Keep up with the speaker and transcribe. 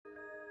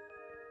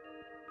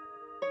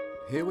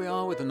Here we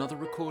are with another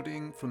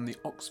recording from the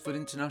Oxford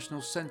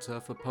International Centre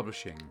for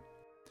Publishing.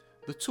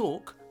 The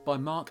talk by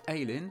Mark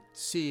Allin,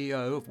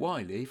 CEO of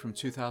Wiley from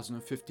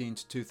 2015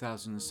 to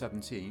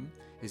 2017,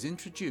 is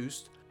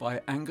introduced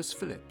by Angus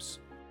Phillips.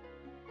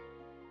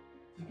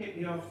 To kick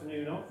the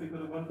afternoon off, we've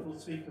got a wonderful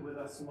speaker with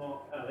us,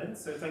 Mark Allin.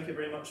 So thank you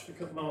very much for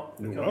Mark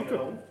for You're coming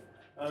welcome.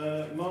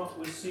 along. Mark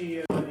was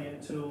CEO of Wiley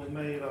until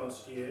May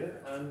last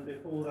year, and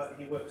before that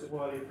he worked at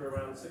Wiley for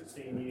around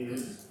 16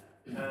 years.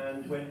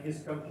 And when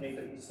his company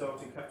that he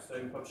started,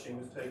 Capstone Publishing,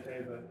 was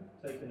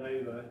taken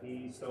over,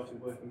 he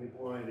started working with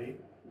Wiley.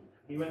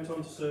 He went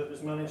on to serve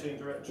as Managing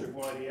Director of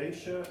Wiley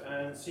Asia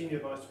and Senior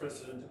Vice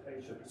President of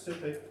Asia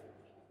Pacific.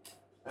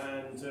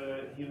 And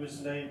he was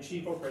named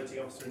Chief Operating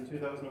Officer in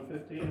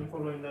 2015, and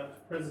following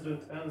that,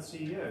 President and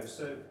CEO.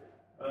 So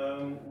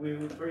we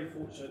were very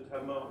fortunate to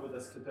have Mark with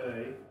us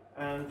today,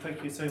 and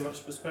thank you so much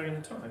for sparing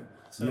the time.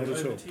 So Not at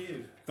over all. to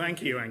you.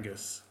 Thank you,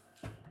 Angus.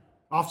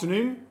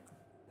 Afternoon?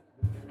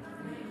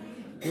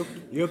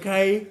 You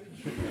okay?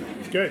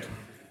 Good.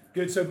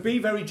 Good. So be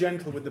very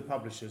gentle with the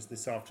publishers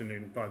this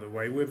afternoon, by the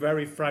way. We're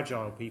very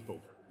fragile people.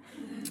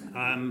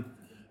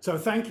 So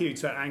thank you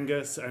to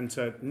Angus and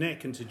to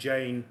Nick and to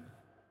Jane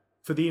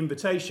for the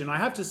invitation. I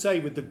have to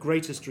say with the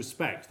greatest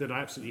respect that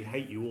I absolutely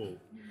hate you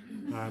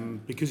all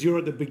because you're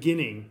at the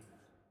beginning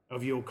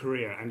of your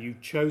career and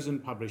you've chosen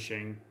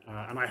publishing,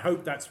 and I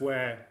hope that's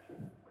where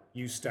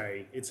you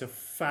stay. It's a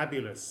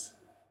fabulous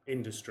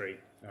industry.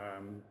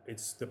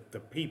 It's the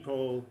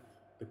people,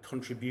 the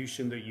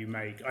contribution that you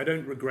make. I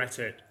don't regret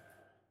it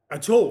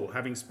at all,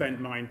 having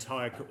spent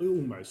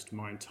almost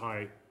my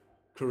entire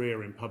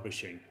career in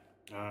publishing.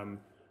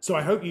 So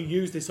I hope you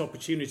use this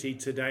opportunity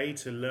today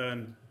to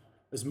learn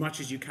as much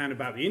as you can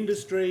about the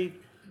industry.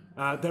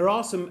 There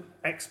are some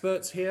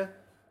experts here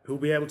who'll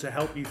be able to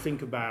help you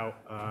think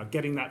about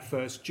getting that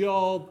first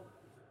job,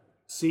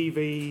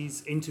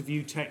 CVs,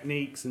 interview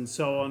techniques, and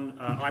so on.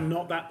 I'm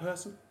not that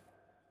person.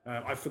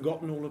 I've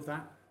forgotten all of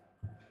that.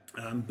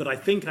 But I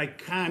think I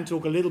can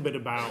talk a little bit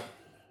about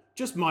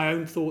just my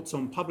own thoughts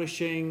on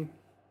publishing,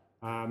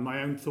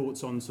 my own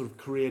thoughts on sort of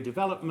career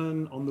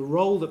development, on the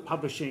role that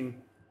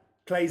publishing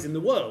plays in the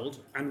world,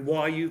 and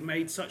why you've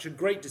made such a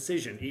great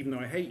decision, even though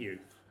I hate you,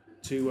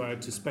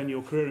 to spend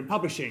your career in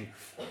publishing.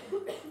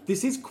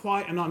 This is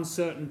quite an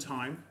uncertain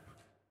time.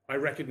 I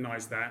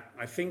recognise that.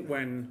 I think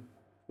when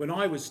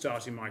I was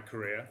starting my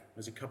career,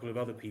 there's a couple of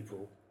other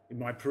people in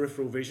my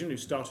peripheral vision who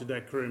started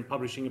their career in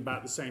publishing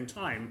about the same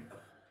time.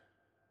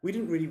 We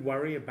didn't really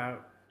worry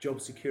about job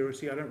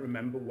security. I don't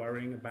remember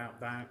worrying about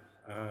that.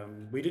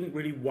 We didn't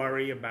really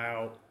worry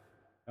about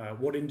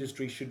what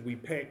industry should we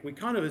pick. We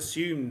kind of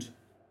assumed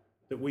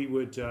that we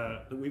would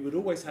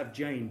always have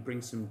Jane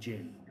bring some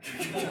gin.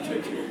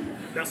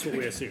 That's what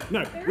we assumed.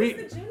 No, there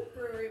is a gin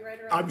brewery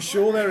right around. I'm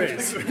sure there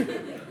is.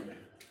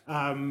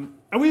 And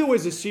we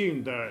always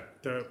assumed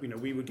that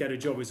we would get a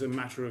job as a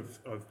matter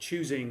of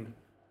choosing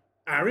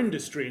our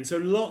industry. And so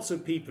lots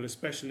of people,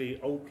 especially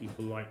old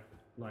people like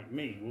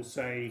me, will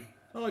say,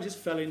 "Oh, I just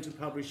fell into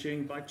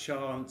publishing by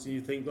chance." And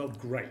you think, "Well,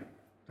 great,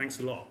 thanks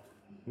a lot,"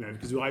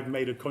 because I've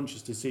made a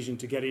conscious decision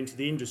to get into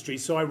the industry.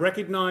 So I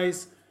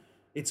recognise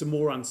it's a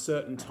more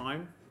uncertain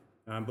time,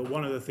 but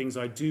one of the things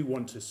I do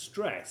want to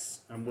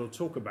stress, and we'll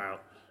talk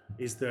about,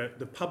 is that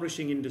the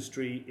publishing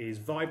industry is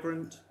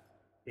vibrant,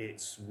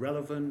 it's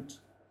relevant,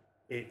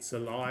 it's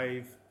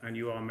alive, and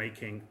you are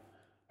making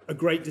a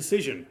great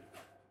decision.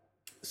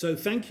 So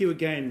thank you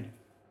again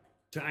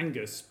to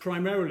Angus,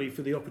 primarily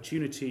for the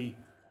opportunity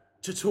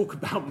to talk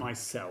about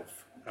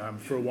myself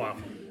for a while.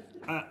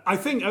 I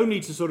think only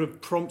to sort of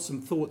prompt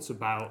some thoughts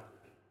about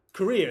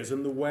careers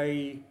and the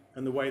way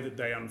that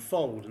they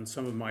unfold, and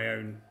some of my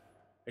own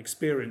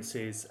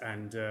experiences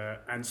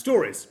and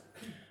stories.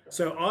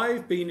 So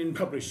I've been in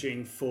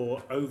publishing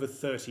for over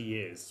 30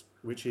 years,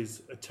 which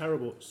is a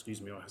terrible,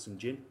 excuse me, I have some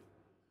gin.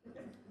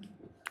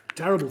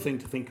 Terrible thing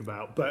to think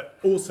about, but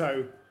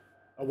also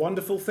a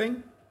wonderful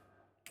thing.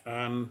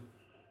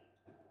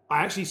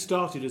 I actually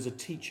started as a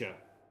teacher.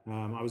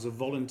 I was a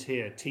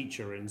volunteer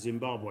teacher in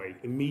Zimbabwe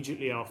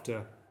immediately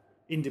after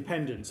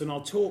independence, and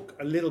I'll talk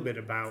a little bit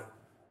about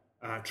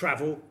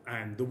travel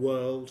and the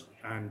world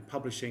and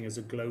publishing as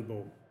a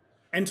global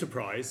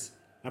enterprise.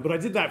 But I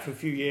did that for a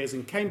few years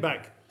and came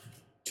back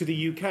to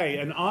the UK,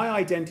 and I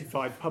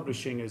identified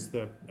publishing as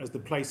the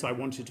place I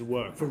wanted to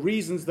work for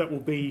reasons that will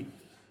be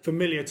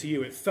familiar to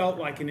you. It felt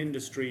like an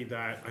industry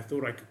that I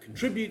thought I could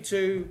contribute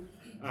to.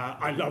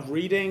 I love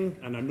reading,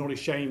 and I'm not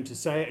ashamed to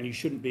say it, and you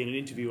shouldn't be in an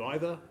interview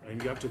either,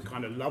 and you have to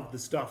kind of love the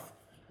stuff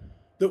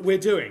that we're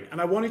doing. And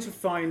I wanted to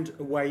find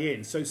a way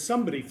in. So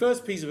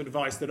first piece of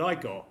advice that I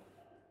got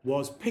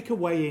was pick a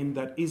way in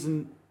that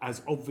isn't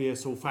as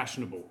obvious or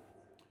fashionable.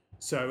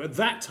 So at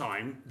that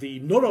time, the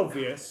not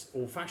obvious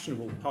or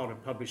fashionable part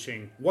of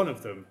publishing, one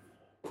of them,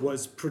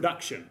 was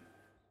production,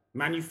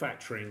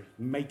 manufacturing,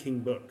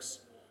 making books.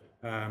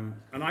 And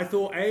I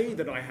thought,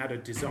 that I had a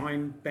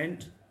design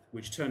bent,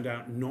 which turned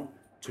out not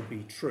to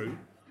be true,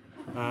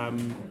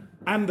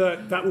 and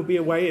that would be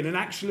a way in. And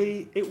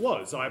actually, it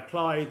was. I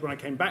applied, when I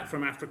came back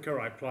from Africa,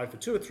 I applied for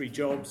 2 or 3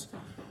 jobs.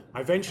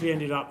 I eventually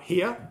ended up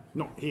here,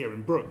 not here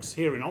in Brooks,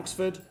 here in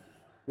Oxford,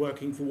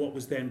 working for what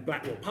was then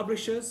Blackwell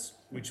Publishers,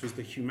 which was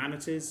the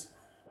humanities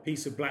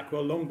piece of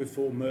Blackwell long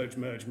before merge.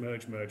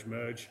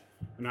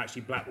 And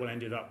actually Blackwell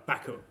ended up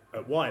back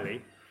at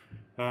Wiley.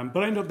 But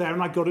I ended up there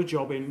and I got a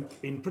job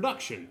in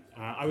production.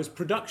 I was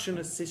production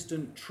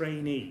assistant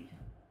trainee,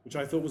 which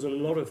I thought was a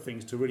lot of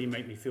things to really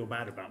make me feel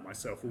bad about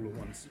myself all at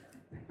once.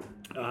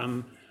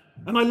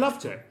 And I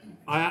loved it.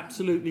 I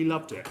absolutely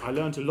loved it. I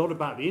learned a lot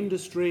about the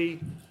industry.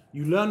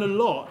 You learn a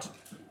lot.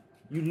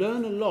 You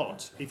learn a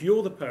lot if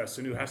you're the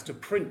person who has to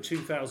print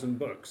 2,000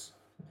 books,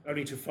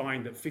 only to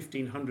find that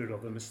 1,500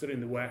 of them are still in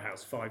the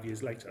warehouse 5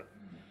 years later.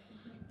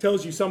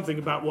 Tells you something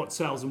about what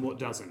sells and what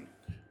doesn't.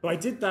 But I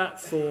did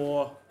that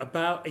for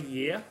about a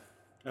year,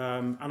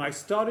 and I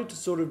started to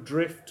sort of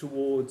drift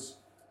towards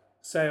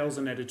sales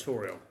and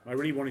editorial. I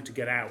really wanted to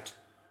get out.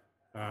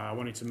 I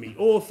wanted to meet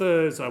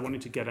authors, I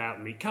wanted to get out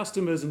and meet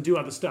customers and do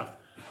other stuff.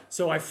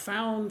 So I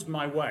found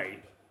my way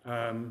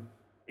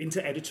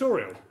into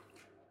editorial,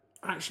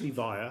 actually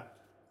via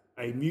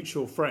a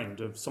mutual friend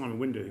of Simon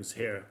Winder, who's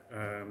here,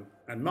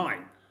 and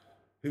mine,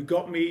 who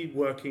got me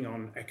working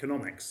on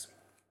economics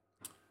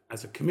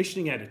as a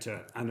commissioning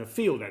editor and a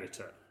field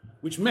editor,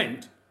 which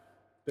meant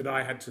that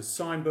I had to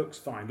sign books,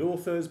 find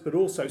authors, but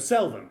also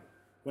sell them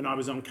when I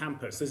was on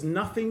campus. There's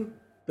nothing,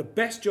 the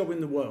best job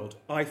in the world,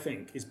 I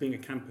think, is being a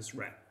campus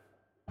rep.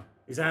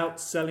 Is out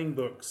selling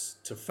books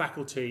to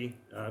faculty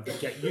that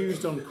get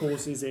used on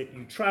courses.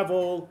 You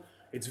travel,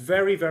 it's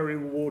very, very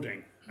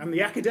rewarding. And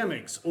the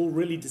academics all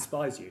really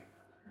despise you.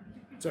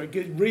 So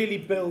it really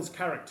builds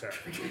character.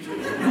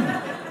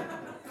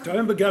 So I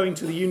remember going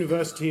to the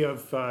University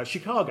of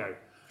Chicago,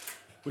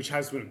 which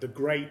has the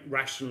great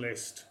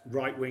rationalist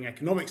right-wing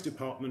economics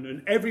department,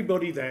 and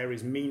everybody there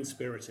is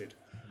mean-spirited.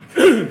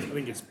 I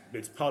think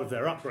it's part of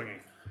their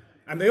upbringing.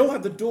 And they all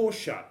have the door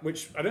shut,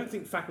 which I don't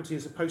think faculty are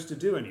supposed to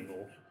do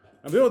anymore.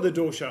 And they all have the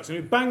door shut, and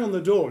you bang on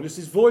the door, and just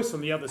this voice on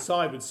the other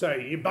side would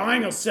say, "You're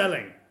buying or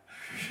selling?"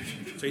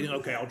 So you think,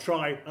 okay, I'll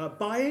try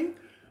buying.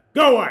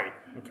 Go away.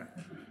 Okay.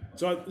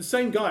 So the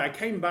same guy, I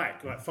came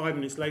back like 5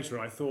 minutes later,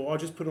 I thought, I'll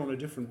just put on a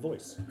different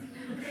voice.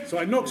 So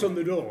I knocked on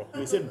the door,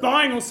 and he said,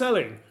 "Buying or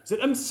selling?" I said,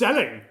 "I'm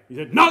selling." He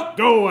said, "No,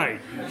 go away."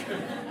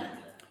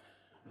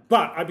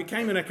 But I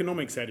became an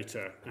economics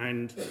editor,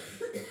 and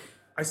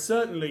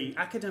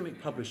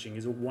academic publishing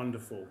is a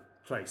wonderful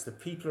place. The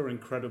people are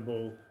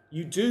incredible.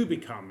 You do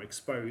become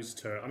exposed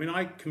to,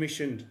 I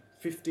commissioned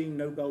 15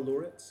 Nobel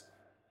laureates.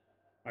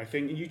 I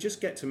think you just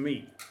get to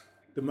meet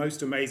the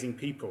most amazing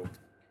people.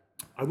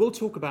 I will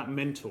talk about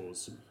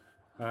mentors.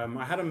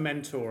 I had a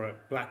mentor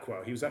at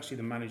Blackwell. He was actually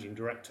the managing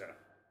director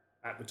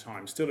at the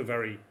time, still a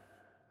very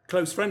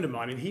close friend of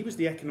mine, and he was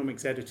the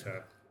economics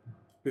editor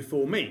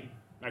before me,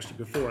 actually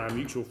before our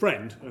mutual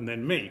friend, and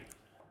then me.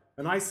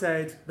 And I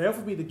said, they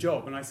offered me the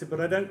job, and I said,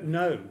 but I don't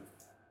know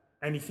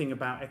anything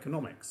about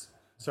economics.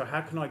 So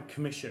how can I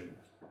commission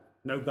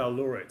Nobel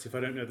laureates if I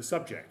don't know the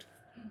subject?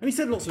 And he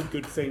said lots of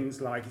good things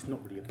like, it's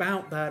not really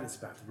about that, it's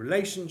about the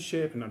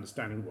relationship and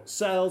understanding what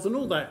sells, and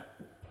all that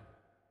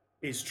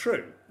is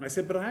true. And I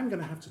said, but I am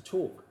going to have to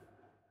talk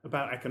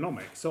about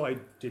economics. So I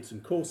did some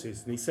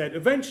courses, and he said,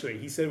 eventually,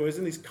 well, I was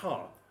in this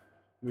car,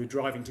 we were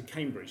driving to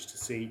Cambridge to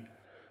see,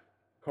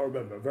 I can't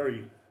remember, a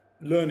very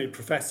learned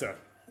professor.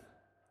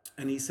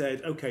 And he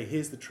said, okay,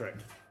 here's the trick.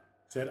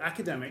 He said,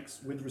 academics,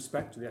 with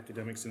respect to the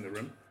academics in the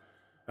room,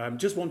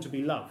 just want to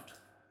be loved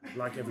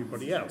like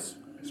everybody else.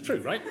 It's true,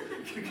 right?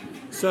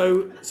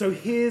 So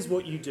here's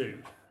what you do.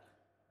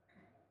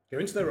 Go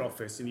into their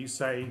office and you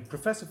say,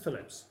 "Professor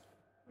Phillips,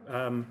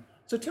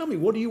 so tell me,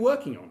 what are you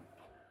working on?"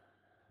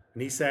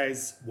 And he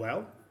says,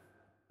 "Well,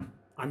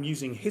 I'm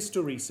using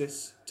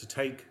hysteresis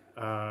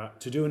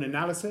to do an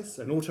analysis,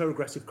 an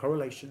autoregressive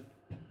correlation,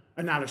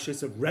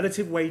 analysis of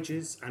relative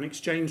wages and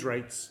exchange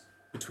rates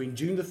between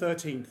June the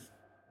 13th,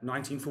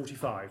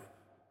 1945,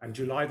 and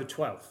July the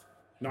 12th,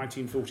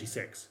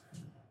 1946.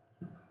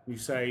 You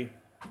say,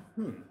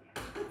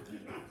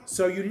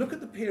 So you look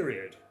at the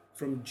period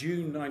from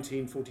June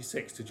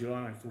 1946 to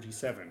July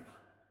 1947.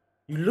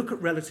 You look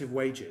at relative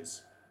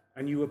wages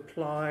and you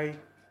apply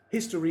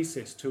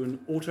hysteresis to an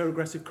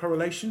autoregressive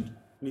correlation.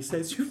 And he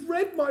says, "You've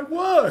read my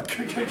work."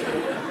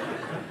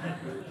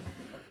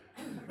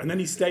 And then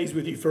he stays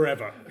with you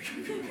forever.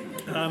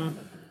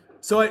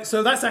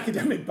 So that's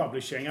academic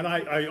publishing, and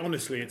I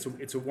honestly,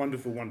 it's a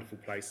wonderful, wonderful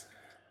place.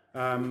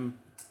 I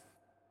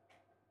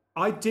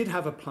did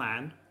have a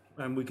plan,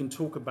 and we can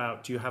talk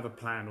about, do you have a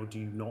plan or do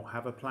you not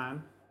have a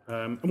plan?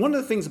 And one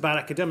of the things about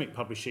academic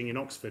publishing in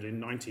Oxford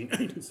in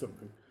 1980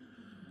 something,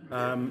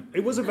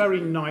 it was a very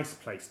nice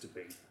place to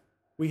be.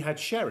 We had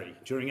sherry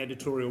during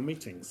editorial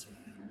meetings.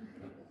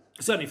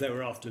 Certainly if they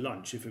were after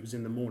lunch. If it was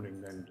in the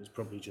morning, then it was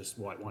probably just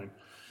white wine.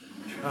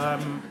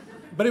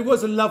 But it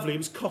was it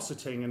was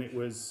cosseting, and it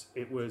was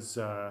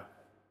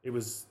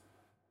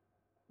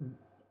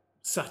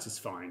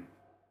satisfying,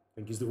 I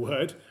think is the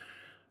word.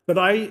 But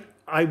I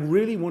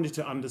really wanted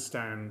to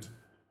understand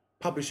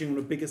publishing on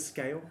a bigger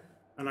scale,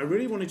 and I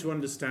really wanted to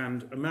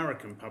understand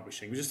American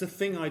publishing. It was just a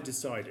thing I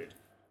decided.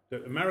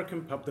 that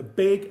the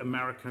big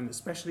American,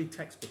 especially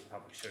textbook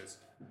publishers,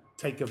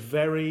 take a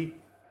very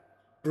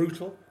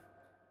brutal,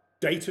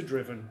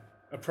 data-driven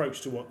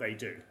approach to what they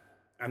do.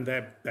 And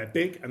they're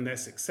big and they're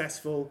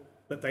successful,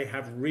 but they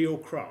have real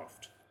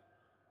craft.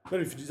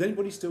 Does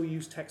anybody still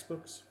use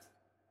textbooks?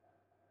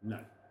 No.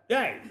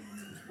 Yay!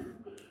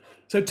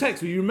 So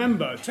you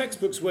remember,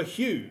 textbooks were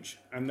huge,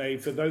 and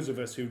for those of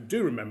us who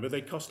do remember,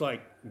 they cost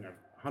like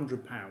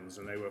 £100,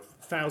 and they were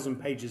 1,000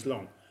 pages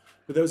long.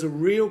 But there was a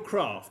real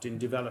craft in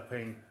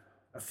developing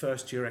a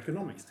first-year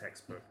economics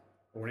textbook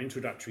or an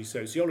introductory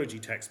sociology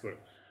textbook.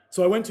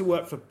 So I went to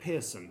work for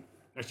Pearson,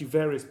 actually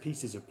various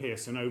pieces of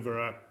Pearson over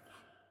a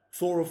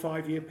 4 or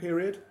 5 year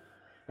period.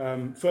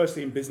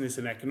 Firstly in business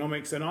and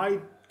economics, and I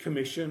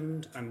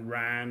commissioned and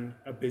ran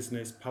a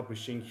business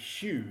publishing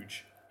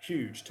huge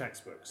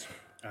textbooks.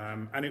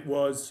 And it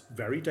was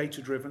very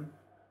data-driven,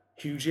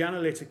 hugely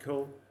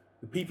analytical.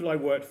 The people I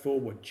worked for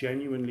were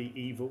genuinely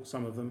evil,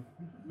 some of them,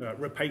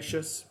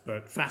 rapacious,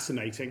 but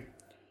fascinating.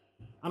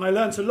 And I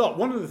learned a lot.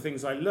 One of the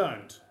things I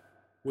learned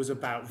was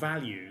about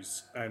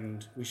values,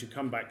 and we should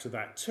come back to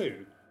that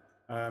too.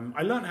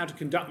 I learned how to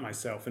conduct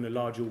myself in a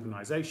large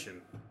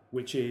organization,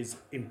 which is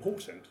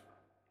important.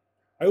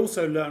 I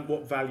also learned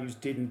what values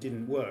did and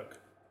didn't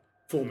work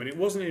for me. And it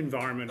wasn't an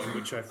environment in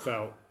which I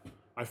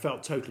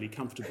felt totally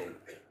comfortable.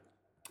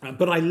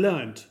 But I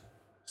learned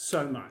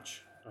so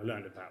much. I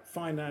learned about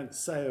finance,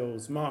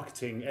 sales,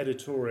 marketing,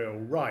 editorial,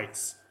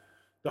 rights,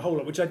 the whole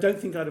lot, which I don't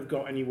think I'd have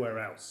got anywhere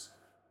else.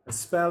 A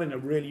spell in a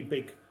really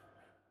big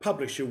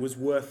publisher was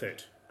worth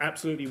it,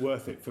 absolutely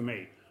worth it for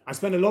me. I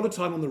spent a lot of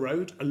time on the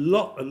road, a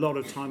lot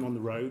of time on the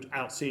road,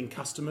 out seeing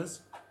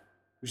customers,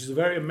 which is a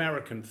very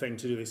American thing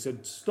to do. They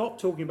said, stop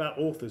talking about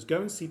authors,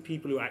 go and see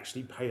people who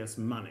actually pay us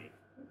money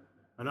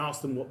and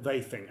ask them what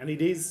they think. And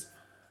it is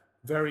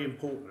very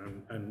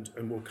important, and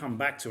we'll come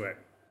back to it.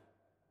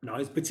 Now,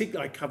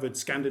 I covered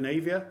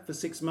Scandinavia for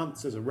 6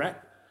 months as a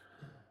rep,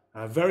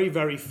 a very,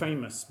 very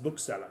famous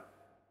bookseller,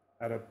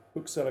 at a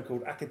bookseller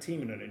called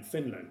Akatiminen in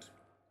Finland.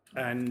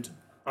 And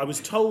I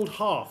was told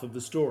half of the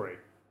story,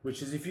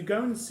 which is if you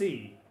go and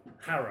see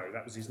Harrow,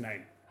 that was his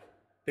name,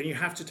 then you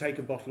have to take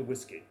a bottle of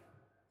whiskey.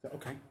 So,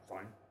 okay,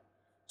 fine.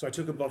 So I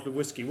took a bottle of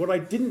whiskey. What I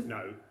didn't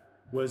know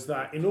was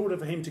that in order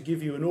for him to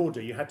give you an order,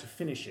 you had to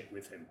finish it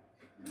with him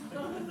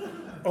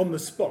on the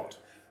spot,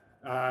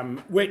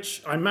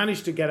 which I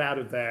managed to get out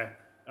of there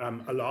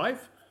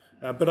alive,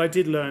 but I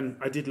did learn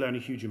a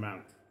huge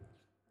amount.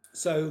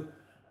 So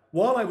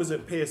while I was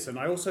at Pearson,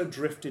 I also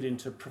drifted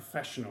into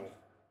professional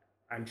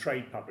and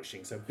trade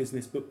publishing, so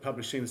business book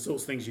publishing, the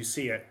sorts of things you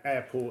see at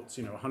airports,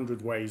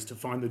 100 ways to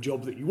find the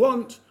job that you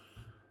want,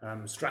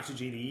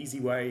 strategy the easy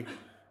way.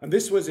 And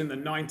this was in the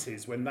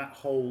 90s when that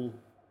whole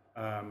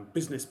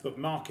business book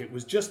market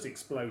was just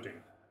exploding.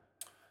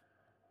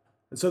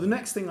 And so the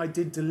next thing I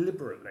did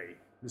deliberately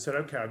was said,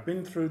 okay, I've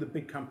been through the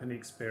big company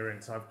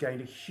experience, I've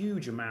gained a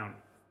huge amount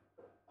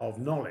of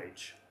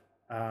knowledge,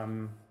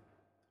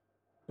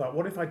 but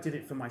what if I did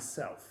it for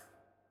myself?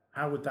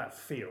 How would that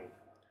feel?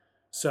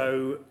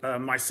 So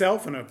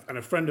myself and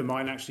a friend of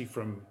mine, actually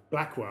from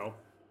Blackwell,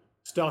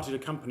 started a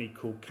company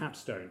called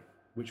Capstone,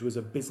 which was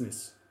a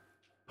business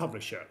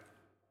publisher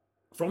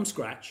from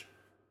scratch.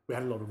 We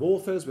had a lot of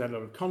authors, we had a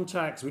lot of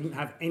contacts, we didn't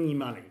have any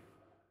money.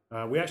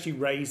 We actually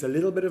raised a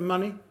little bit of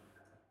money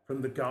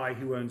from the guy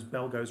who owns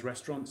Belgo's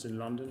restaurants in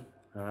London.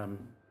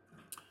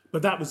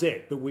 But that was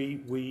it. But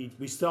we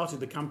started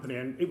the company,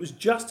 and it was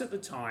just at the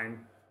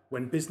time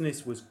when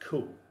business was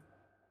cool.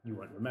 You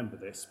won't remember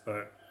this,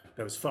 but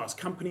there was Fast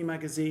Company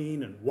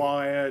magazine and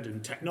Wired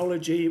and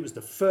technology. It was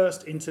the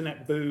first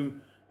internet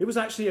boom. It was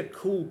actually a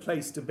cool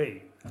place to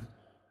be.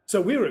 So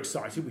we were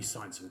excited. We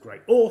signed some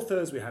great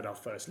authors. We had our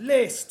first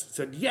list.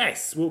 Said,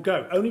 yes, we'll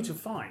go. Only to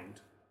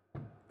find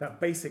that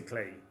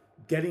basically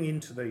getting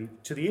into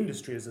the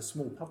industry as a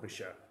small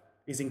publisher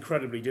is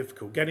incredibly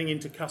difficult. Getting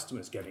into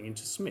customers, getting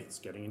into Smiths,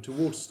 getting into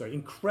Waterstone,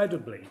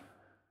 incredibly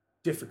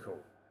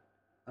difficult.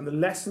 And the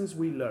lessons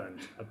we learned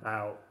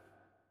about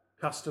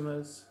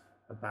customers,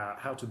 about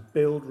how to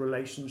build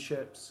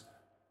relationships,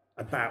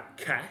 about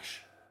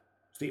cash.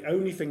 The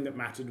only thing that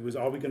mattered was,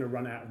 are we going to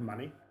run out of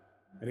money?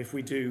 And if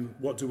we do,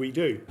 what do we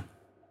do?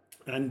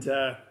 And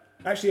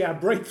actually our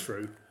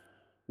breakthrough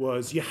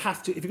was you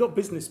have to, if you've got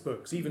business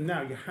books, even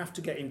now, you have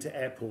to get into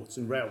airports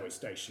and railway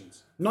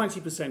stations.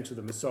 90% of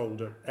them are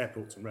sold at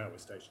airports and railway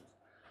stations.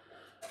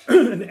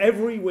 And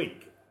every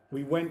week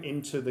we went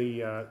into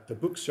the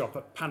bookshop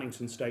at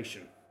Paddington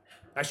Station.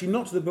 Actually,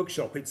 not to the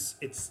bookshop,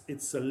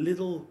 it's a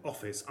little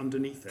office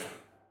underneath it.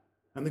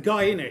 And the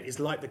guy in it is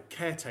like the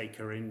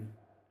caretaker in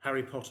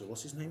Harry Potter.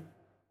 What's his name?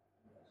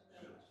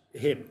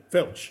 Him,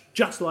 Filch,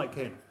 just like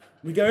him.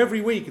 We go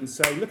every week and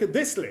say, look at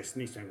this list.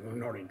 And he's saying, I'm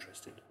not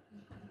interested.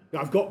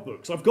 I've got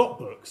books,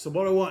 so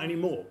what do I want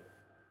anymore?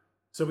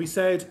 So we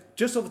said,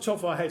 just off the top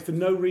of our heads, for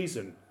no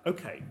reason,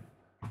 okay,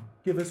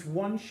 give us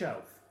one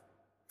shelf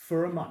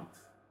for a month.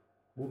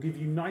 We'll give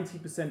you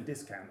 90%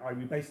 discount.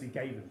 We basically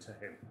gave them to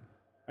him.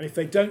 And if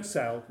they don't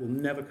sell, we'll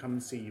never come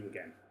and see you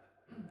again.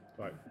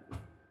 Right.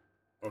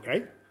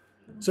 Okay.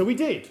 So we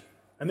did.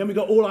 And then we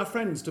got all our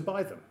friends to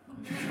buy them.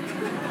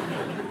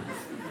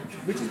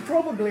 Which is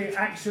probably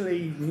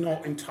actually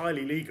not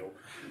entirely legal.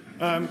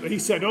 He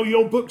said, oh,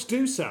 your books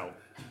do sell.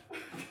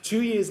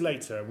 2 years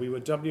later, we were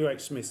WH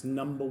Smith's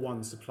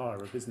 #1 supplier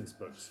of business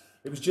books.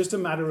 It was just a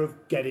matter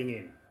of getting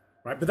in,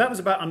 right? But that was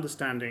about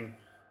understanding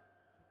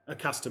a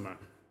customer.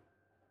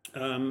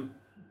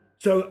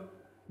 So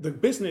the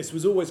business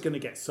was always going to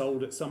get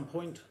sold at some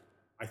point.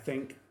 I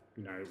think,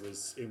 you know,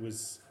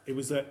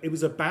 it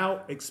was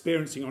about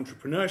experiencing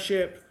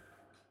entrepreneurship.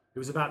 It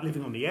was about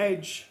living on the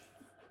edge.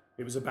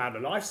 It was about a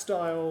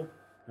lifestyle,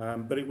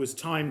 but it was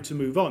time to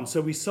move on.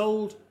 So we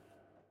sold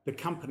the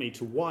company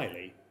to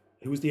Wiley,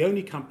 who was the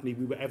only company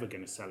we were ever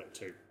going to sell it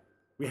to.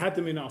 We had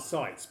them in our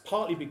sights,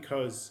 partly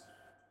because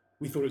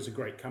we thought it was a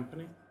great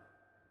company,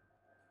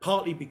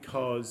 partly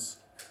because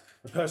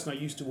the person I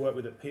used to work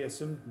with at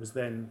Pearson was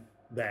then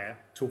there,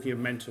 talking of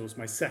mentors.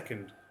 My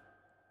second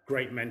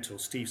great mentor,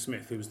 Steve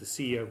Smith, who was the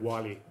CEO of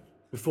Wiley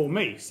before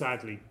me,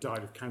 sadly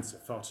died of cancer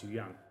far too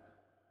young.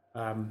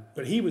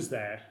 But he was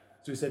there,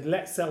 so he said,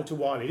 let's sell to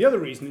Wiley. The other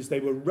reason is they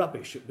were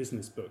rubbish at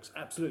business books,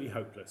 absolutely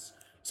hopeless.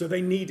 So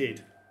they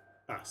needed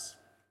us.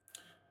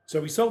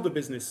 So we sold the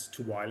business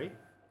to Wiley.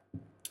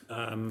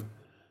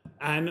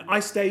 And I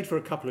stayed for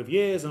a couple of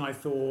years and I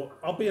thought,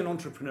 I'll be an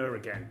entrepreneur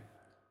again.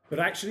 But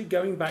actually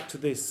going back to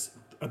this,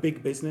 a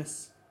big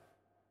business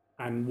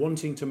and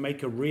wanting to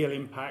make a real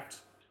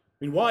impact.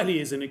 I mean, Wiley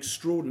is an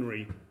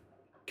extraordinary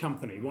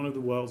company, one of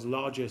the world's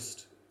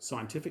largest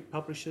scientific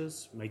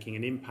publishers, making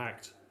an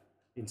impact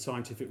in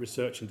scientific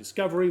research and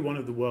discovery, one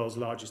of the world's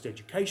largest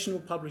educational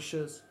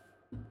publishers,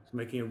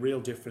 making a real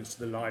difference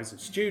to the lives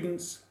of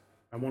students,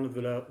 and one of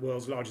the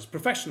world's largest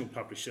professional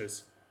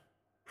publishers,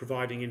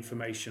 providing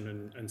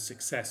information and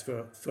success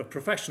for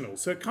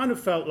professionals. So it kind of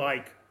felt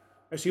like,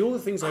 actually, all the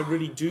things I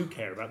really do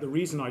care about, the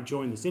reason I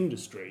joined this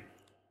industry,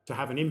 to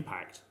have an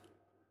impact,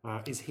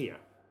 is here.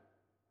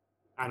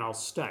 And I'll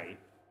stay.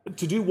 But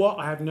to do what?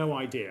 I have no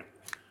idea.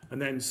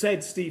 And then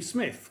Steve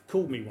Smith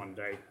called me one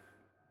day.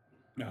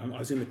 I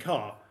was in the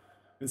car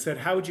and said,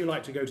 how would you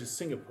like to go to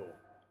Singapore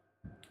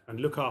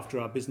and look after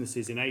our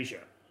businesses in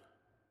Asia?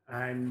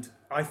 And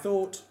I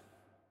thought,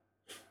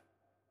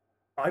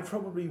 I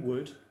probably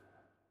would,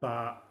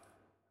 but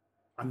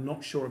I'm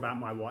not sure about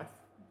my wife,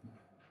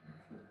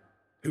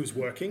 who's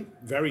working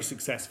very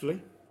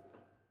successfully,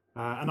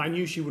 and I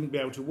knew she wouldn't be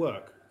able to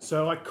work.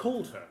 So I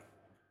called her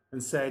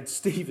and said,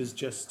 Steve has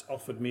just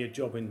offered me a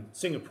job in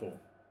Singapore.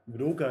 We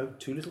would all go,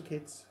 2 little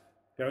kids,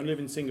 go and live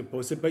in Singapore.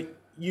 I said, but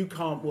you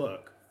can't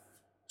work.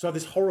 So I have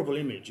this horrible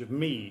image of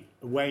me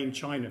away in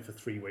China for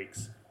 3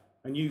 weeks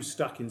and you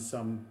stuck in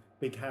some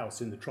big house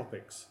in the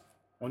tropics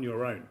on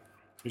your own.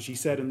 And she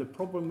said, and the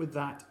problem with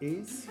that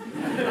is?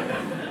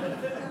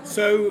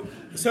 So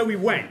we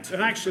went,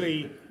 and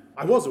actually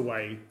I was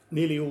away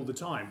nearly all the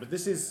time, but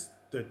this is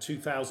the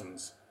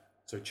 2000s.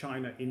 So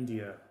China,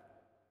 India,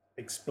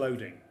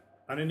 exploding,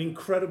 and an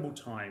incredible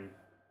time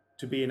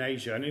to be in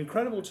Asia, an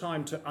incredible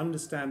time to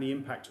understand the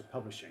impact of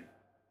publishing.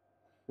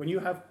 When you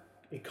have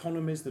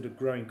economies that are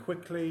growing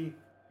quickly,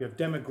 you have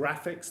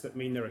demographics that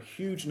mean there are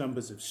huge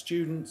numbers of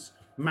students,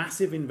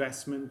 massive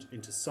investment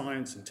into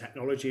science and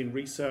technology and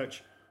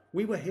research.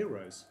 We were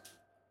heroes.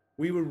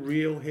 We were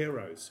real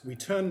heroes. We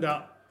turned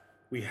up,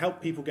 we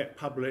helped people get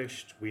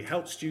published, we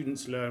helped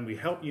students learn, we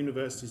helped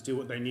universities do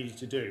what they needed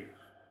to do.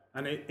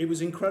 And it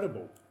was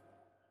incredible.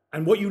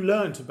 And what you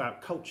learned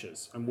about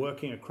cultures and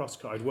working across,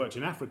 I'd worked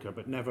in Africa,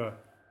 but never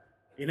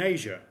in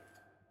Asia,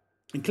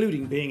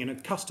 including being in a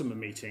customer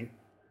meeting,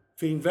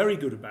 feeling very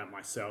good about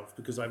myself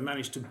because I've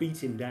managed to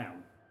beat him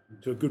down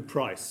to a good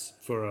price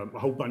for a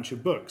whole bunch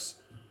of books.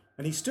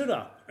 And he stood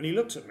up and he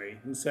looked at me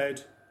and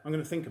said, I'm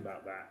going to think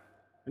about that.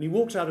 And he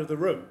walked out of the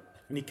room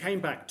and he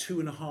came back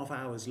 2.5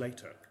 hours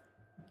later,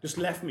 just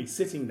left me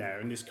sitting there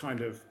in this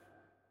kind of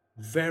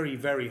very,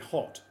 very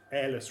hot,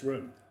 airless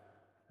room,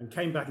 and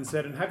came back and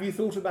said, and have you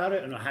thought about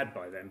it? And I had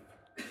by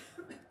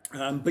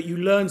then. But you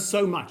learn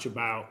so much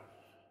about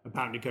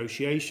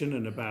negotiation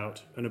and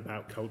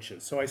about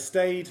culture. So I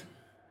stayed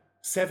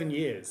 7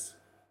 years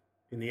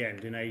in the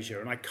end in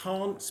Asia, and I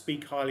can't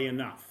speak highly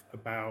enough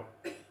about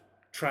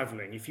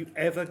traveling. If you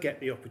ever get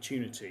the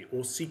opportunity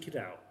or seek it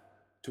out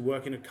to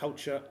work in a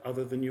culture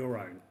other than your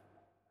own,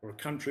 or a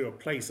country or a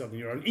place other than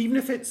your own, even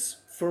if it's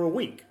for a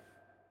week,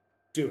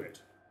 do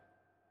it.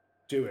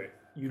 Do it.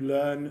 You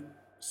learn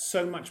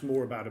so much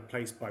more about a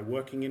place by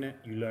working in it.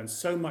 You learn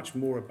so much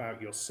more about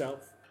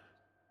yourself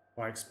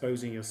by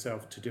exposing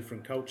yourself to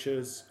different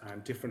cultures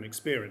and different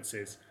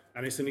experiences.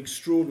 And it's an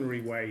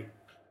extraordinary way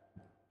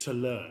to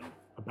learn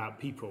about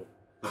people,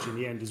 which in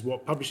the end is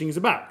what publishing is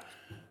about.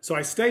 So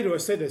I stayed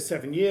there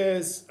 7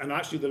 years, and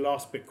actually the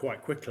last bit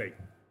quite quickly,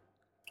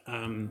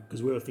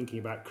 because we were thinking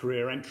about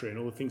career entry and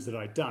all the things that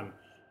I'd done.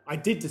 I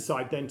did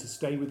decide then to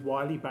stay with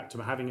Wiley, back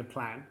to having a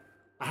plan.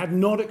 I had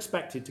not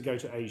expected to go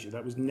to Asia.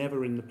 That was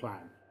never in the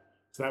plan.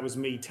 So that was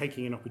me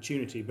taking an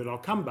opportunity. But I'll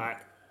come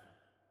back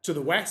to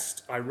the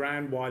West. I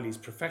ran Wiley's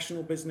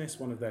professional business,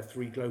 one of their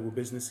 3 global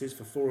businesses,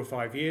 for 4 or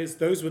 5 years.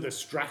 Those were the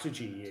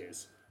strategy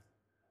years.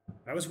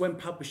 That was when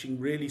publishing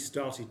really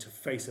started to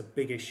face a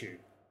big issue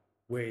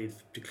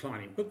with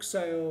declining book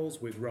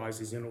sales, with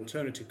rises in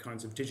alternative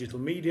kinds of digital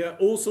media,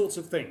 all sorts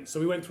of things. So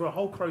we went through a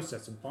whole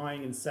process of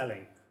buying and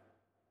selling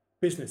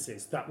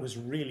businesses that was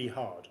really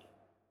hard.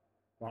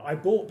 Well, I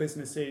bought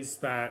businesses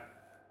that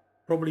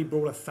probably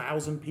brought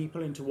 1,000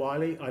 people into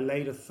Wiley. I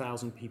laid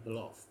 1,000 people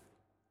off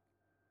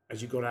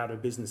as you got out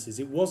of businesses.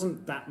 It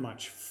wasn't that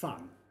much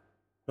fun,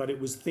 but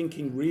it was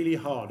thinking really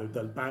hard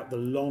about the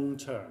long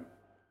term.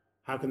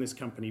 How can this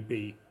company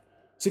be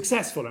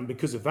successful? And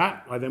because of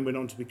that, I then went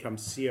on to become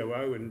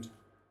COO and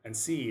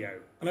CEO.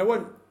 And I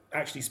won't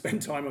actually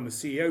spend time on the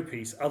CEO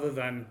piece other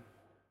than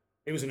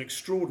it was an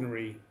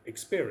extraordinary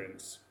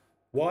experience.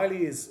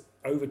 Wiley is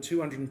over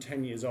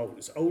 210 years old.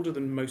 It's older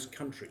than most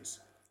countries.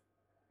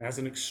 It has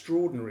an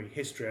extraordinary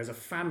history as a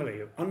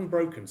family of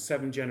unbroken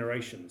 7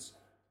 generations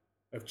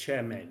of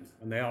chairmen,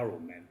 and they are all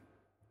men,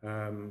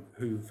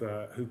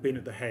 who've been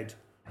at the head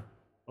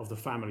of the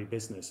family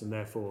business and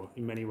therefore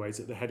in many ways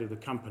at the head of the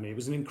company. It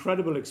was an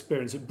incredible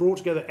experience. It brought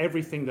together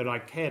everything that I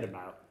cared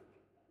about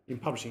in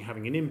publishing,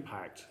 having an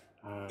impact,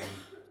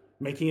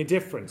 making a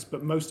difference,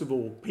 but most of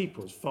all,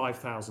 people,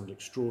 5,000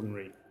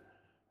 extraordinary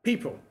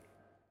people.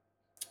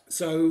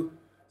 So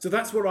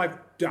that's what I've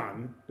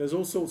done. There's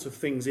all sorts of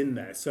things in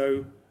there.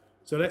 So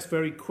let's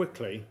very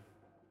quickly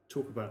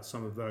talk about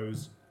some of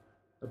those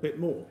a bit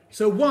more.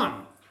 So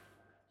one,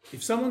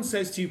 if someone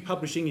says to you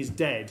publishing is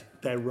dead,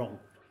 they're wrong.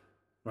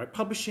 Right?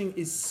 Publishing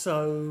is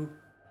so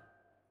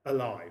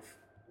alive.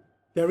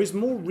 There is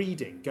more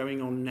reading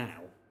going on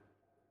now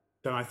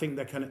than I think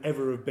there can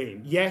ever have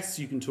been. Yes,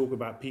 you can talk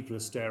about people are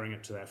staring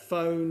at their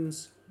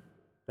phones,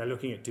 they're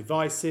looking at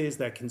devices,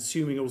 they're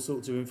consuming all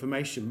sorts of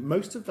information.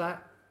 Most of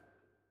that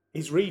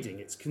is reading,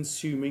 it's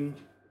consuming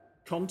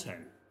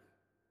content.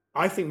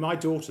 I think my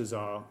daughters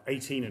are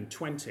 18 and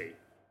 20.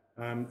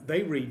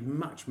 They read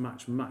much,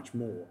 much, much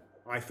more,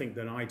 I think,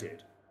 than I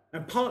did.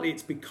 And partly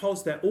it's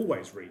because they're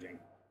always reading.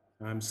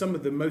 Some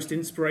of the most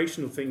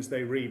inspirational things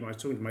they read, I was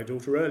talking to my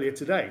daughter earlier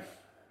today,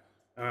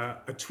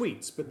 are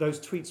tweets, but those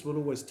tweets will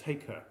always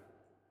take her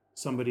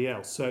somebody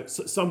else, so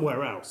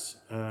somewhere else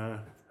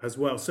as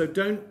well. So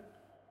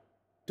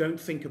don't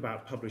think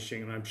about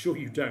publishing, and I'm sure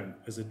you don't,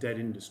 as a dead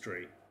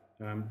industry.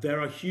 There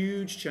are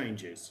huge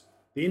changes.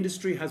 The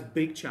industry has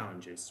big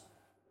challenges.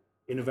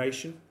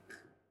 Innovation.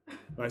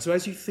 Right, so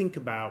as you think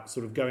about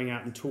sort of going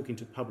out and talking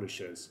to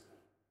publishers,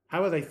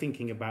 how are they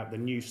thinking about the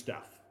new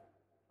stuff?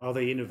 Are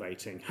they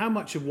innovating? How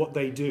much of what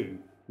they do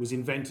was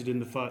invented in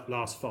the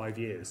last 5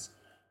 years?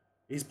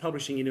 Is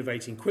publishing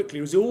innovating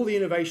quickly? Or is all the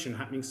innovation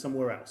happening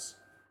somewhere else?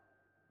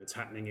 It's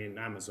happening in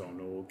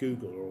Amazon or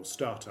Google or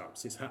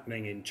startups. It's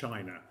happening in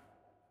China.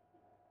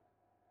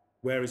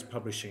 Where is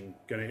publishing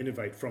going to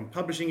innovate from?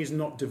 Publishing is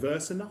not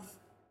diverse enough.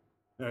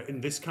 In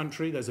this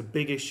country, there's a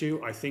big issue,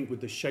 I think,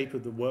 with the shape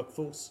of the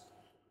workforce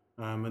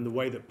and the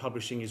way that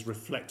publishing is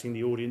reflecting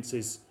the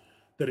audiences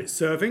that it's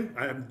serving.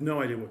 I have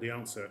no idea what the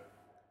answer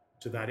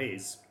to that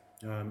is,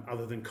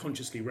 other than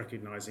consciously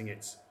recognizing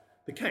it's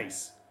the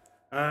case.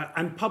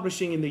 And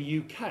publishing in the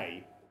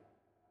UK,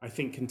 I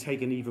think, can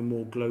take an even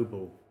more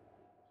global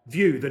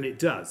view than it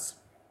does.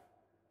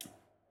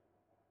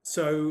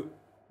 So,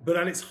 but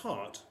at its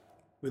heart,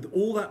 with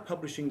all that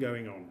publishing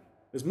going on,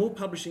 there's more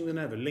publishing than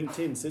ever.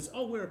 LinkedIn says,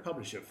 oh, we're a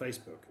publisher.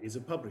 Facebook is a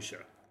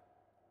publisher.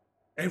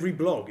 Every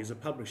blog is a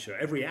publisher.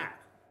 Every app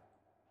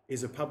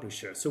is a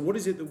publisher. So what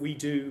is it that we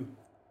do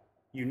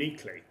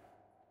uniquely?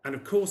 And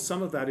of course,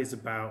 some of that is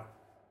about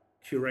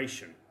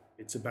curation.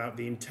 It's about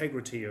the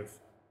integrity of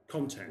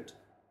content.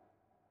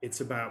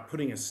 It's about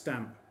putting a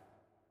stamp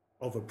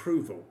of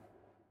approval.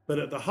 But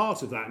at the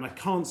heart of that, and I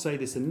can't say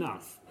this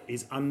enough,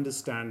 is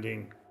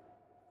understanding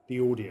the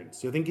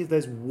audience. So I think if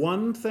there's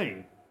one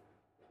thing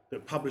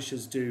that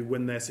publishers do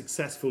when they're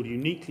successful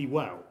uniquely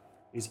well,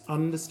 is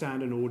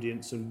understand an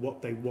audience and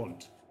what they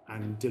want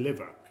and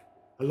deliver.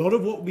 A lot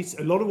of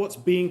what's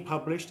being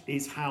published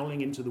is howling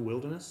into the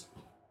wilderness.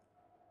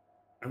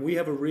 And we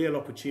have a real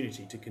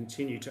opportunity to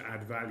continue to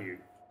add value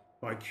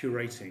by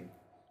curating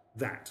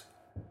that.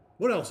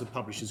 What else are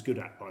publishers good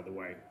at, by the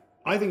way?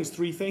 I think it's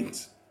 3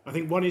 things. I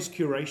think one is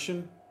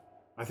curation.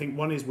 I think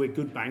one is we're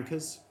good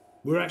bankers.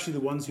 We're actually the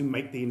ones who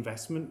make the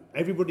investment.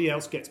 Everybody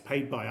else gets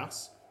paid by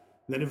us.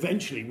 And then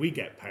eventually we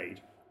get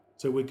paid.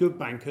 So we're good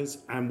bankers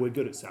and we're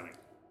good at selling.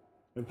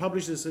 When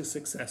publishers are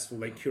successful,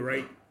 they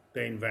curate,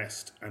 they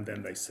invest, and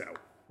then they sell.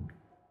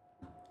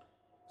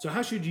 So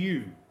how should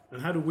you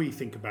and how do we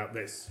think about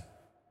this?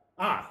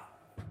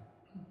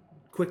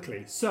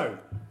 Quickly. So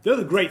the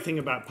other great thing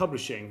about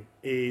publishing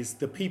is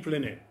the people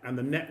in it and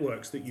the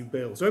networks that you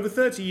build. So over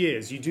 30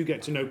 years, you do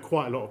get to know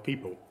quite a lot of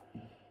people.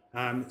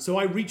 So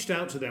I reached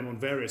out to them on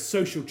various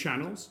social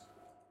channels.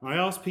 I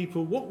asked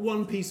people, what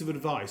one piece of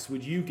advice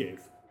would you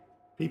give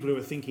people who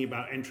are thinking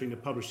about entering the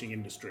publishing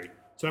industry?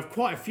 So I have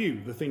quite a few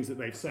of the things that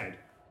they've said.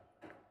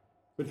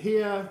 But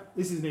here,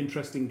 this is an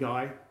interesting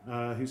guy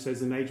who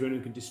says an age when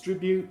you can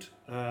distribute.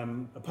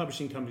 A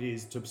publishing company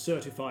is to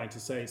certify and to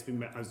say it's been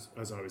met,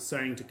 as I was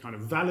saying, to kind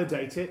of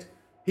validate it.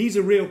 He's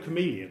a real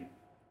chameleon,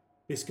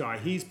 this guy.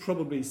 He's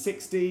probably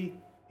 60.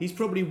 He's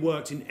probably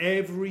worked in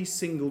every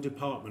single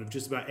department of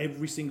just about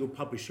every single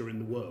publisher in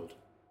the world.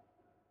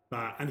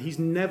 And he's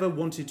never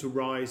wanted to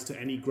rise to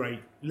any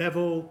great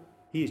level.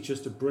 He is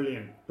just a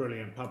brilliant,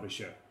 brilliant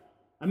publisher.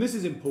 And this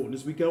is important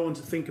as we go on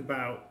to think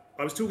about,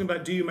 I was talking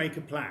about, do you make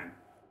a plan?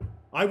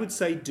 I would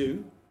say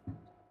do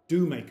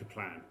make a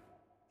plan.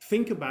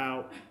 Think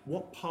about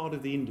what part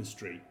of the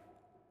industry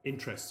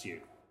interests you.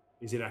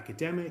 Is it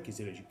academic?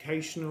 Is it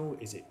educational?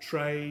 Is it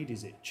trade?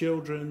 Is it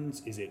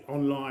children's? Is it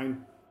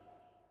online?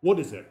 What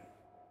is it?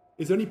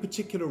 Is there any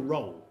particular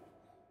role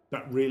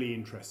that really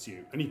interests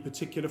you? Any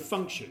particular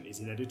function? Is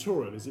it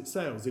editorial? Is it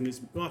sales? Is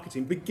it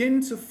marketing? Begin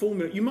to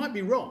formulate. You might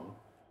be wrong,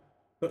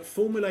 but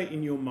formulate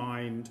in your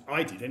mind,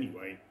 I did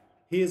anyway,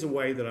 here's a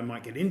way that I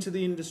might get into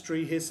the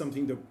industry. Here's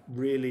something that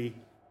really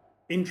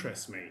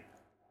interests me.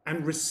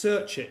 And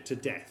research it to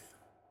death.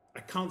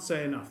 I can't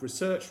say enough.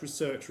 Research,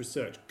 research,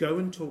 research. Go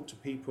and talk to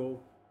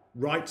people.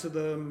 Write to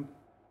them.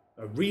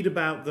 Read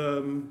about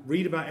them.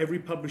 Read about every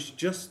publisher.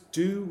 Just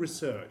do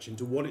research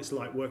into what it's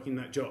like working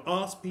that job.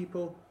 Ask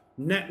people.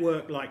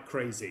 Network like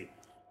crazy.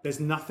 There's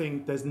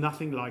nothing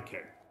like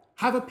it.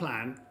 Have a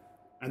plan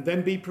and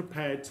then be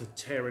prepared to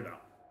tear it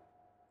up.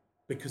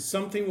 Because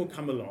something will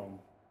come along.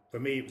 For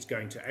me, it was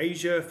going to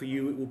Asia. For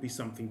you, it will be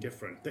something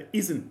different. There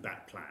isn't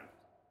that plan.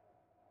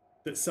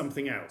 That's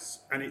something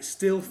else. And it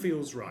still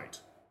feels right.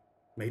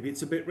 Maybe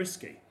it's a bit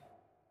risky.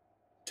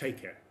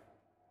 Take it.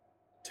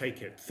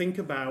 Take it. Think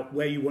about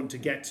where you want to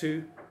get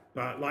to.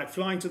 But like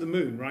flying to the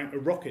moon, right? A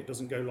rocket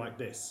doesn't go like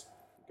this.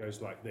 It goes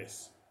like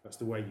this. That's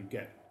the way you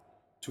get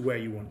to where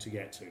you want to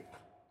get to.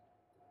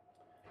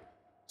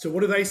 So what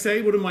do they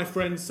say? What do my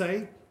friends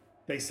say?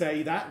 They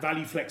say that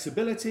value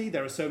flexibility.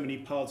 There are so many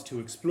paths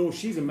to explore.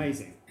 She's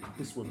amazing,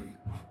 this woman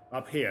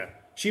up here.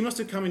 She must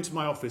have come into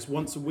my office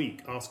once a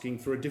week asking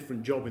for a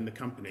different job in the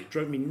company. It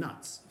drove me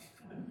nuts.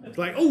 It's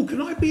like, oh,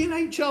 can I be in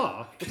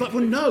HR? It's like,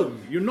 well, no,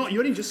 you're not. You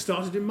only just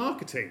started in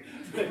marketing.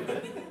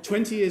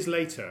 20 years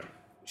later,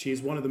 she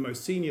is one of the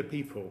most senior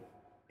people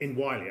in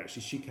Wiley.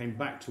 Actually, she came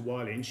back to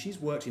Wiley and she's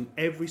worked in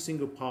every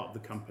single part of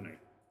the company.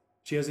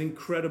 She has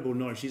incredible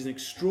knowledge. She's an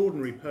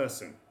extraordinary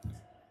person.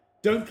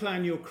 Don't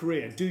plan your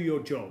career, do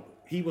your job.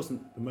 He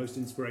wasn't the most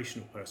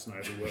inspirational person I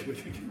ever worked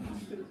with.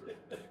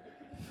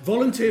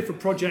 Volunteer for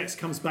projects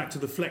comes back to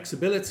the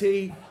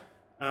flexibility.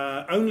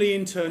 Only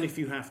intern if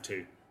you have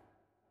to.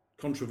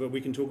 We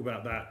can talk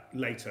about that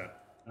later.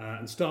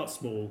 And start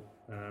small,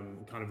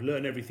 kind of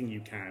learn everything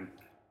you can.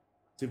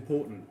 It's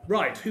important.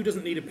 Right, who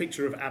doesn't need a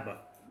picture of ABBA?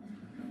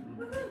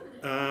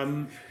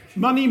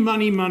 Money,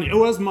 money, money.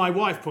 Oh, as my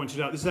wife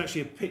pointed out, this is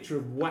actually a picture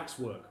of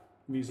Waxwork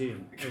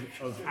Museum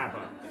of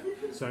ABBA.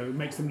 So it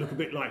makes them look a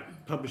bit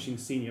like publishing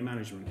senior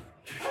management.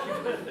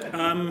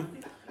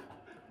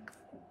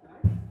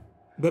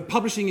 But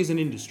publishing is an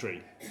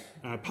industry.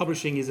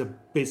 Publishing is a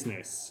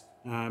business.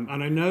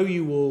 And I know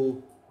you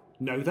all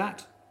know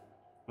that,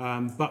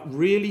 but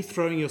really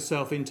throwing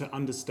yourself into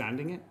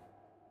understanding it.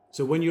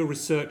 So when you're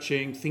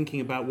researching,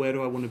 thinking about where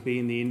do I want to be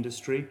in the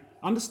industry,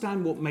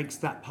 understand what makes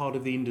that part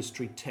of the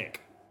industry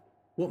tick.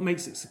 What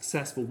makes it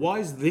successful? Why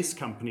is this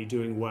company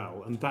doing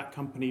well and that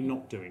company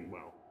not doing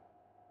well?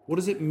 What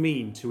does it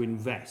mean to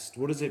invest?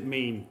 What does it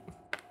mean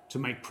to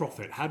make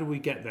profit? How do we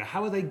get there?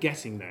 How are they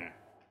getting there?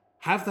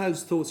 Have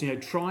those thoughts,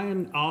 try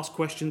and ask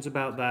questions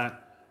about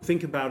that,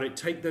 think about it,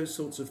 take those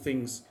sorts of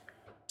things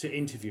to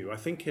interview. I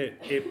think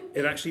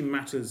it actually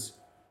matters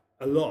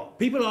a lot.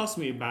 People ask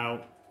me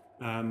about,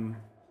 I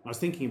was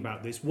thinking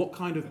about this, what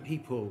kind of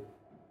people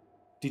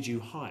did you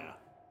hire?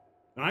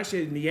 And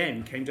actually in the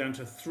end came down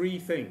to three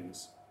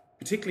things,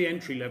 particularly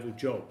entry-level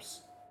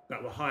jobs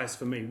that were highest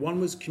for me. One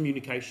was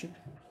communication,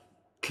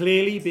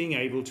 clearly being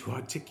able to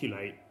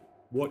articulate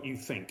what you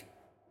think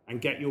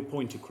and get your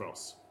point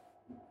across.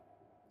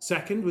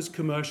 Second was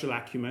commercial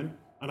acumen,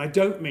 and I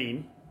don't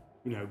mean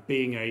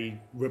being a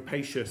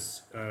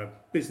rapacious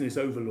business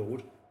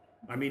overlord.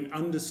 I mean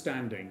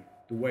understanding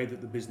the way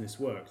that the business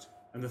worked.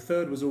 And the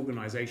third was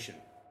organization,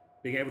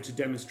 being able to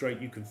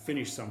demonstrate you can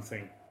finish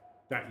something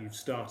that you've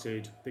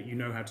started, that you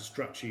know how to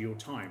structure your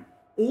time.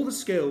 All the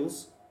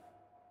skills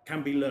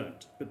can be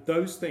learned, but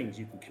those things,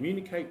 you can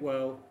communicate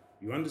well,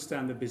 you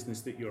understand the business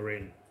that you're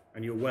in,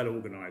 and you're well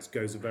organized,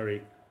 goes a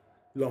very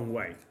long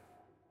way.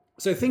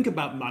 So think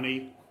about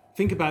money.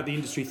 Think about the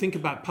industry, think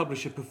about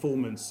publisher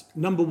performance.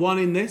 Number one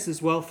in this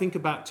as well, think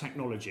about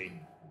technology.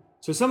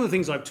 So some of the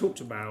things I've talked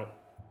about,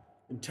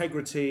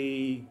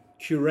 integrity,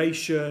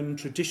 curation,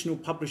 traditional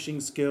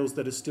publishing skills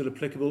that are still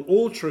applicable,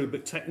 all true,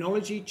 but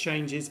technology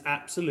changes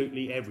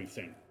absolutely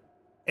everything.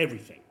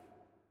 Everything.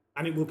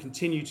 And it will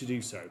continue to do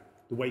so.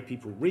 The way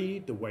people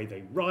read, the way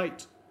they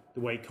write,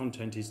 the way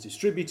content is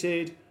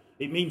distributed.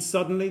 It means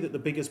suddenly that the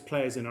biggest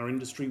players in our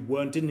industry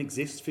didn't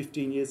exist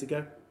 15 years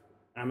ago.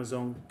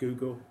 Amazon,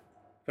 Google,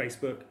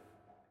 Facebook.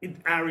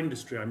 In our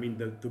industry, I mean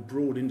the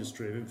broad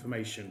industry of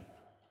information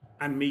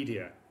and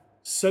media.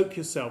 Soak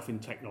yourself in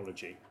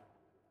technology.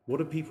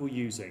 What are people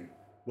using?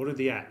 What are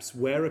the apps?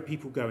 Where are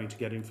people going to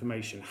get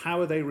information?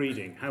 How are they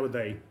reading? How are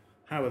they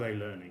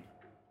learning?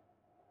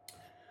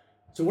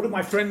 So what do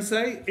my friends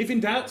say? If in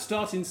doubt,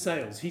 start in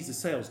sales. He's the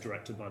sales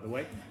director, by the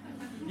way.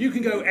 You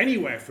can go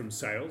anywhere from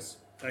sales.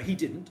 He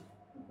didn't.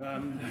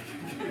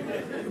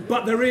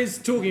 But there is,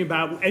 talking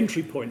about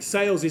entry points,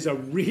 sales is a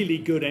really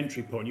good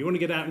entry point. You want to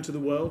get out into the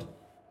world,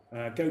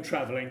 go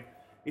traveling.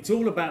 It's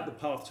all about the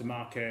path to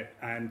market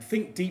and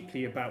think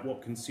deeply about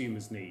what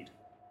consumers need.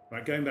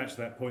 Right, going back to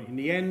that point, in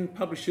the end,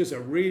 publishers are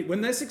really, when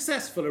they're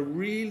successful, are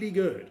really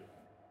good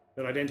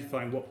at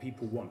identifying what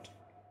people want.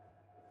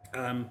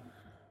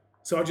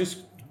 So I'll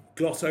just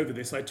gloss over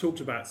this. I talked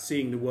about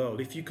seeing the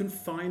world. If you can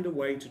find a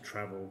way to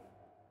travel,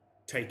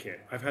 take it.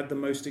 I've had the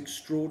most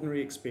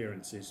extraordinary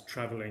experiences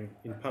traveling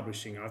in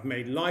publishing. I've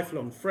made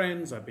lifelong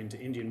friends. I've been to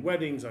Indian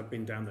weddings. I've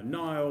been down the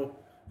Nile,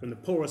 from the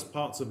poorest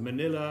parts of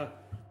Manila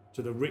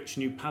to the rich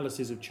new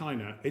palaces of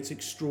China. It's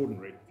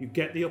extraordinary. If you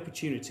get the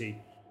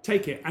opportunity,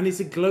 take it. And it's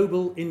a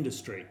global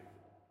industry.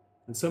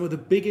 And some of the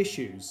big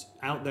issues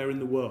out there in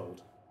the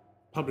world,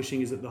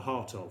 publishing is at the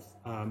heart of.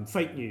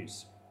 Fake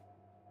news.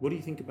 What do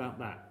you think about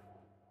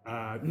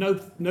that?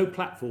 No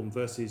platform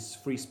versus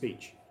free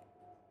speech.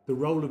 The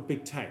role of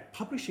big tech.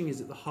 Publishing is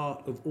at the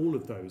heart of all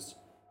of those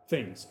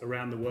things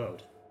around the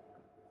world.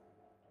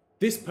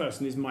 This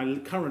person is my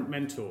current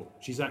mentor.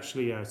 She's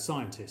actually a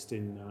scientist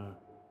in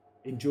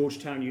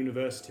Georgetown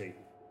University.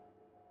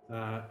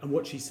 And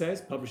what she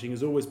says, publishing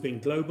has always been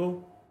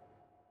global.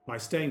 By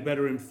staying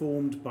better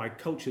informed, by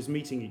cultures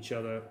meeting each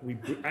other, we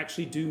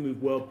actually do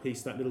move world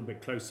peace that little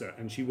bit closer.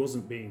 And she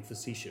wasn't being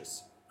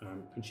facetious,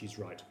 and she's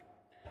right.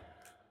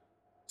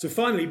 So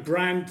finally,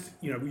 brand,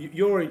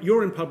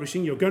 you're in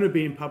publishing, you're going to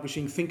be in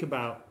publishing. Think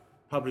about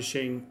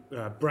publishing,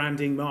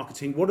 branding,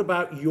 marketing. What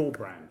about your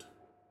brand?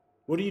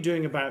 What are you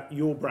doing about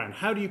your brand?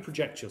 How do you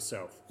project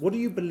yourself? What do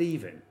you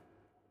believe in?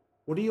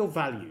 What are your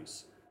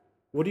values?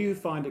 What do you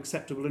find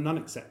acceptable and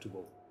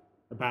unacceptable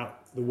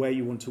about the way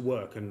you want to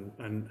work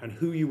and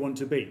who you want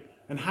to be?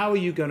 And how are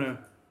you going to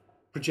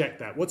project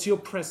that? What's your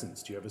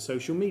presence? Do you have a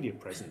social media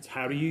presence?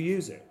 How do you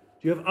use it?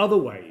 Do you have other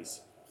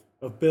ways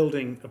of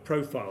building a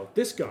profile?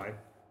 This guy,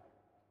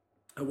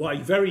 at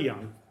Wiley, very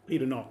young,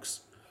 Peter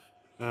Knox,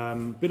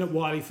 been at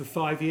Wiley for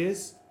 5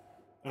 years.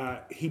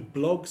 He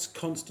blogs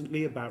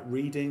constantly about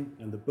reading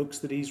and the books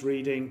that he's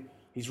reading.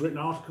 He's written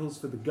articles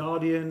for The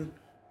Guardian.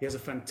 He has a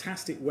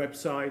fantastic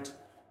website.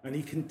 And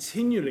he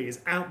continually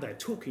is out there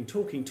talking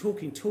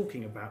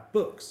about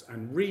books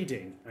and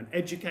reading and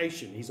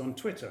education. He's on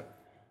Twitter.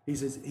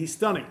 He's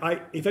stunning.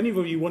 If any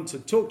of you want to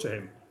talk to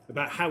him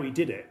about how he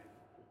did it,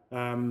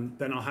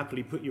 then I'll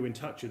happily put you in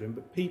touch with him.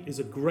 But Pete is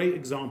a great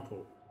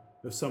example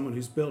of someone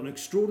who's built an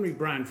extraordinary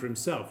brand for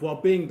himself while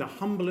being the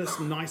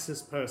humblest,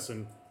 nicest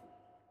person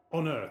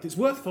on earth. It's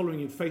worth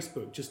following in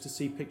Facebook just to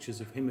see pictures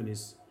of him and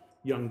his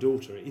young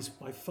daughter. He's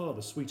by far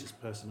the sweetest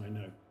person I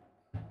know.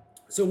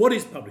 So what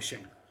is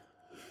publishing?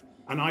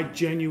 And I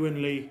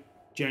genuinely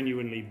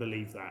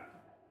believe that.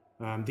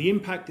 The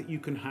impact that you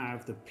can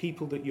have, the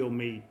people that you'll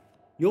meet,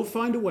 you'll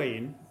find a way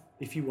in,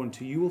 if you want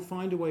to, you will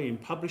find a way in.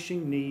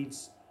 Publishing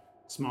needs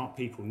smart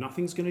people.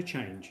 Nothing's going to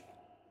change.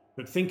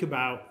 But think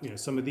about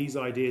some of these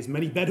ideas,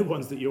 many better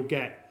ones that you'll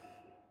get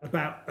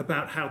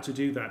about how to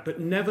do that. But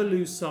never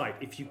lose sight,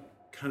 if you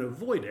can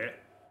avoid it,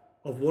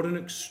 of what an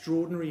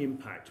extraordinary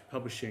impact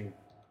publishing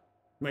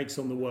makes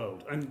on the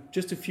world. And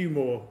just a few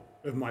more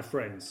of my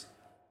friends.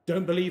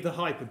 Don't believe the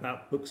hype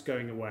about books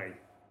going away.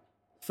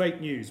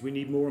 Fake news, we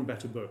need more and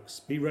better books.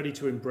 Be ready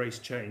to embrace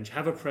change.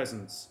 Have a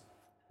presence.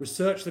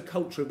 Research the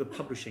culture of the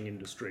publishing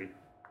industry.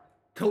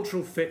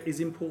 Cultural fit is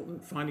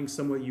important, finding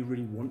somewhere you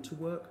really want to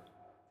work,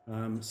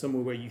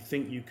 somewhere where you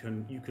think you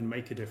can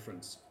make a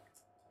difference.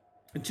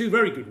 And two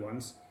very good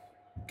ones.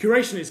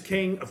 Curation is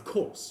king, of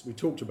course, we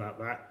talked about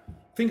that.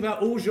 Think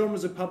about all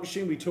genres of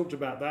publishing, we talked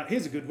about that.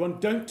 Here's a good one,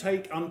 don't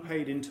take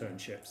unpaid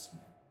internships.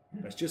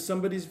 That's just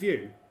somebody's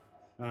view.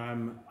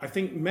 I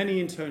think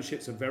many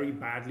internships are very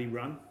badly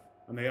run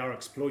and they are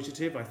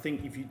exploitative. I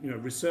think if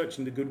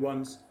researching the good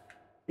ones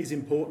is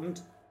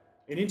important.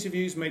 In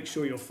interviews, make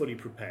sure you're fully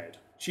prepared.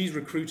 She's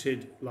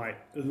recruited like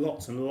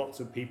lots and lots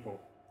of people.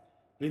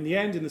 But in the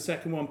end, in the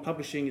second one,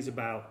 publishing is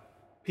about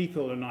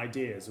people and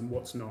ideas and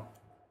what's not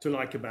to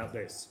like about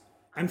this.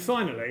 And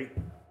finally,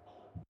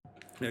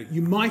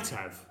 you might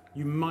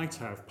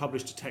have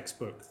published a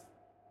textbook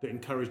that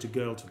encouraged a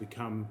girl to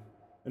become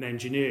an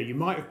engineer. You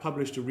might have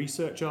published a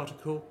research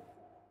article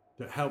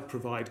that helped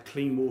provide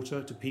clean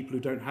water to people who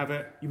don't have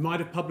it. You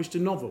might have published a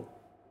novel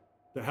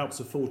that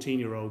helps a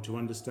 14-year-old to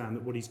understand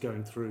that what he's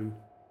going through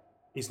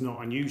is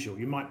not unusual.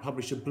 You might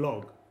publish a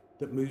blog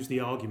that moves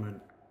the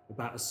argument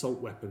about assault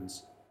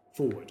weapons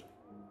forward.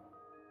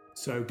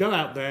 So go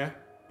out there,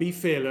 be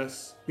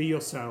fearless, be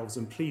yourselves,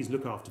 and please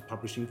look after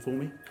publishing for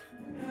me.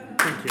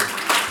 Thank you.